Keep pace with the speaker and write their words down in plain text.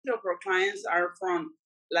of our clients are from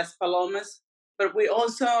Las Palomas, but we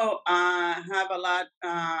also have a lot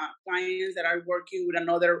clients that are working with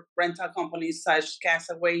another rental companies such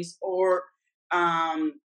Casaways or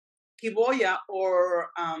Kiboya, or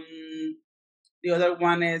the other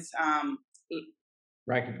one is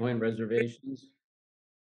Bracket Point Reservations.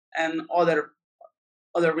 and other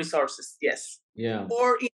resources. Yes. Yeah.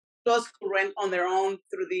 Or those who rent on their own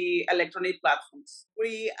through the electronic platforms.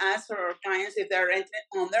 We ask our clients if they're renting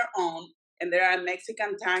on their own and they're a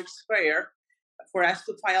Mexican taxpayer. For us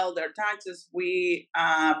to file their taxes, we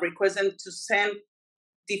request them to send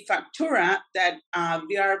the factura that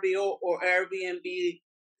VRBO or Airbnb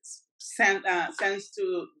sends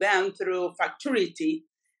to them through Facturity,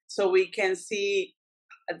 so we can see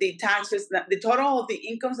the taxes, the total of the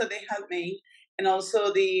incomes that they have made, and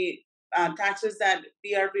also the taxes that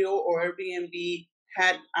VRBO or Airbnb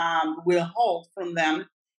had withhold from them.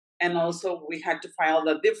 And also, we had to file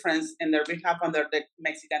the difference in their behalf under the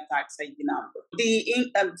Mexican tax ID number.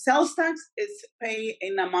 The sales tax is paid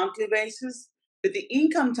in a monthly basis, but the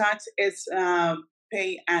income tax is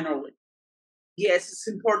paid annually. Yes, it's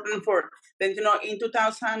important for them to know. In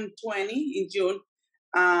 2020, in June,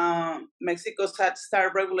 Mexico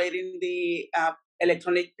started regulating the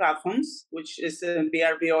electronic platforms, which is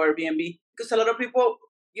VRBO or Airbnb, because a lot of people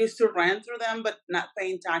used to rent through them but not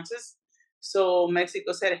paying taxes. So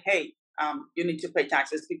Mexico said, hey, you need to pay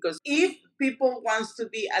taxes, because if people wants to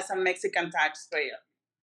be as a Mexican taxpayer,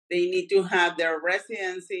 they need to have their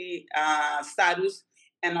residency status,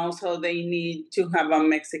 and also they need to have a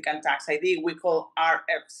Mexican tax ID, we call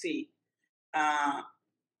RFC.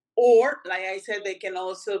 Or, like I said, they can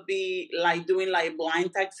also be like doing like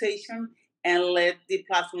blind taxation and let the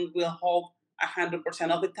platform will hold 100%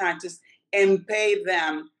 of the taxes and pay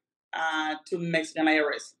them to Mexican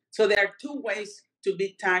IRS. So there are two ways to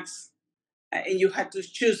be taxed, and you have to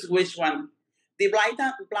choose which one. The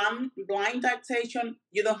blind taxation,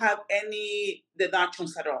 you don't have any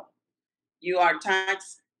deductions at all. You are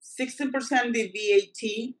taxed 16% the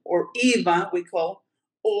VAT or IVA, we call,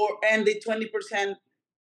 and the 20%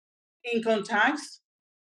 income tax,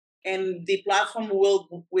 and the platform will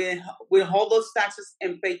hold those taxes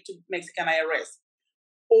and pay to Mexican IRS.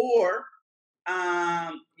 Or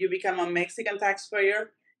you become a Mexican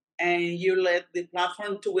taxpayer and you let the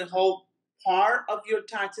platform to withhold part of your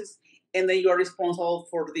taxes, and then you're responsible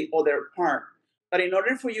for the other part. But in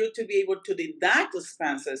order for you to be able to deduct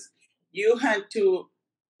expenses, you had to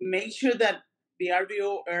make sure that the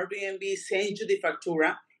RBO Airbnb sends you the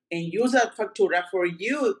factura and use that factura for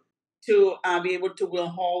you to be able to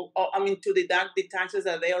withhold, to deduct the taxes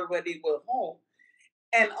that they already withhold.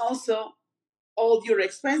 And also, all your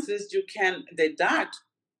expenses you can deduct,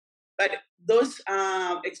 but those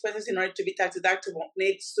expenses, in order to be tax deductible,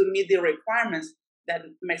 needs to meet the requirements that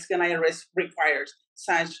Mexican IRS requires,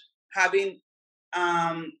 such having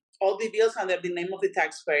all the bills under the name of the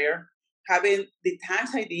taxpayer, having the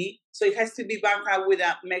tax ID, so it has to be backed up with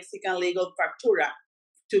a Mexican legal factura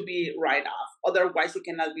to be write off. Otherwise, it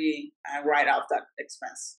cannot be write off that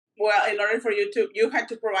expense. Well, in order for you had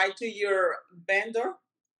to provide to your vendor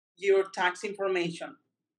your tax information.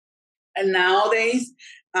 And nowadays,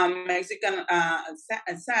 Mexican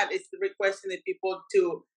SAT is requesting the people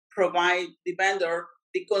to provide the vendor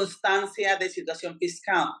the constancia de situación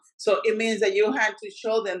fiscal. So it means that you had to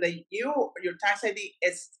show them that your tax ID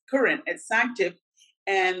is current, it's active,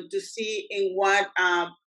 and to see in what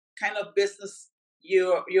kind of business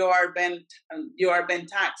you are being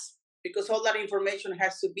taxed, because all that information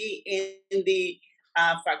has to be in the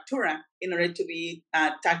factura in order to be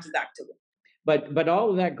tax deductible. But all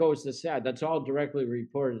of that goes to SAT. That's all directly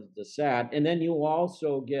reported to SAT. And then you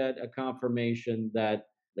also get a confirmation that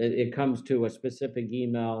it comes to a specific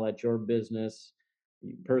email at your business,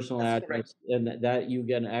 personal That's address, correct. and that you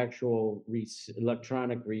get an actual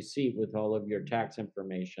electronic receipt with all of your tax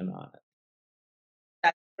information on it.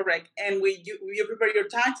 That's correct. And when you prepare your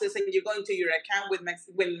taxes and you go into your account with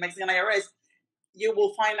Mexican IRS, you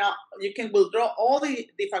will find out, you can withdraw all the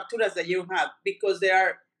facturas that you have, because they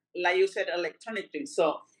are, like you said, electronically.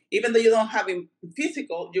 So even though you don't have it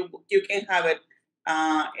physical, you can have it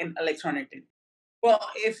in electronically. Well,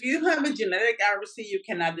 if you have a generic RBC, you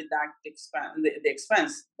cannot deduct the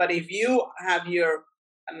expense. But if you have your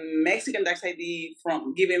Mexican tax ID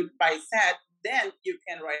from given by SAT, then you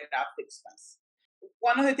can write off the expense.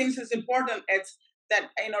 One of the things that's important is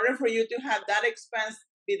that in order for you to have that expense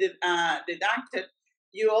be deducted,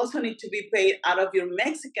 you also need to be paid out of your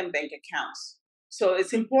Mexican bank accounts. So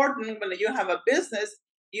it's important when you have a business,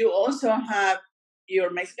 you also have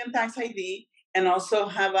your Mexican tax ID and also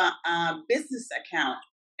have a business account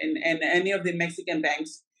in any of the Mexican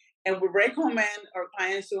banks. And we recommend our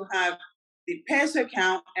clients to have the peso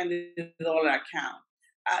account and the dollar account.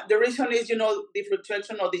 The reason is, the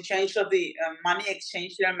fluctuation or the change of the money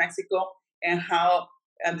exchange here in Mexico, and how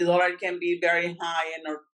the dollar can be very high and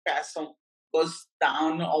our peso goes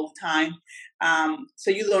down all the time.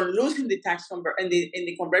 So you don't lose in the in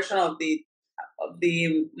the conversion of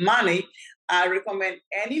the money. I recommend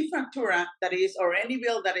any factura that is, or any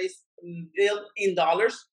bill that is billed in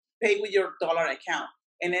dollars, pay with your dollar account.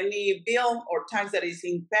 And any bill or tax that is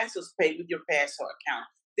in pesos, pay with your peso account.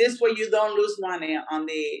 This way you don't lose money on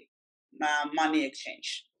the money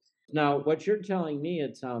exchange. Now, what you're telling me,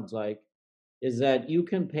 it sounds like, is that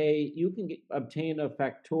obtain a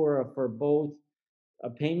factura for both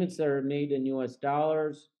payments that are made in US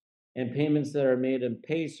dollars and payments that are made in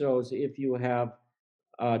pesos if you have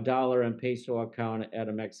a dollar and peso account at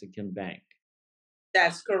a Mexican bank.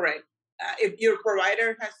 That's correct. If your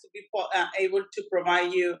provider has to be able to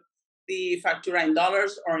provide you the factura in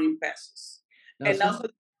dollars or in pesos, Now, and some also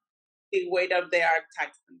the way that they are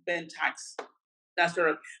been taxed. That's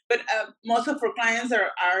correct. But most of our clients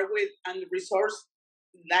are with and resource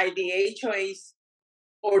like the HOAs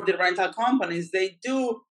or the rental companies. They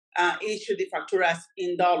do issue the facturas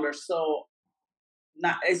in dollars, so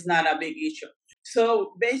it's not a big issue.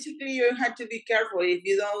 So basically, you have to be careful if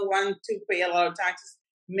you don't want to pay a lot of taxes.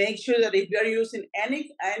 Make sure that if you're using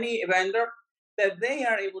any vendor, that they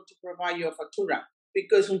are able to provide you a factura,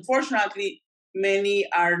 because unfortunately, many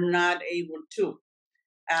are not able to.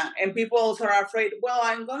 And people also are afraid, well,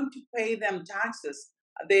 I'm going to pay them taxes.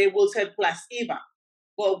 They will say plus IVA.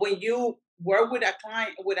 Well, when you work with a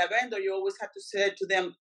client, with a vendor, you always have to say to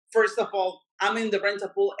them, first of all, I'm in the rental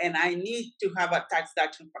pool and I need to have a tax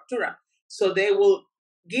deduction factura. So they will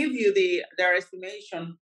give you their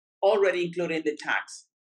estimation already including the tax.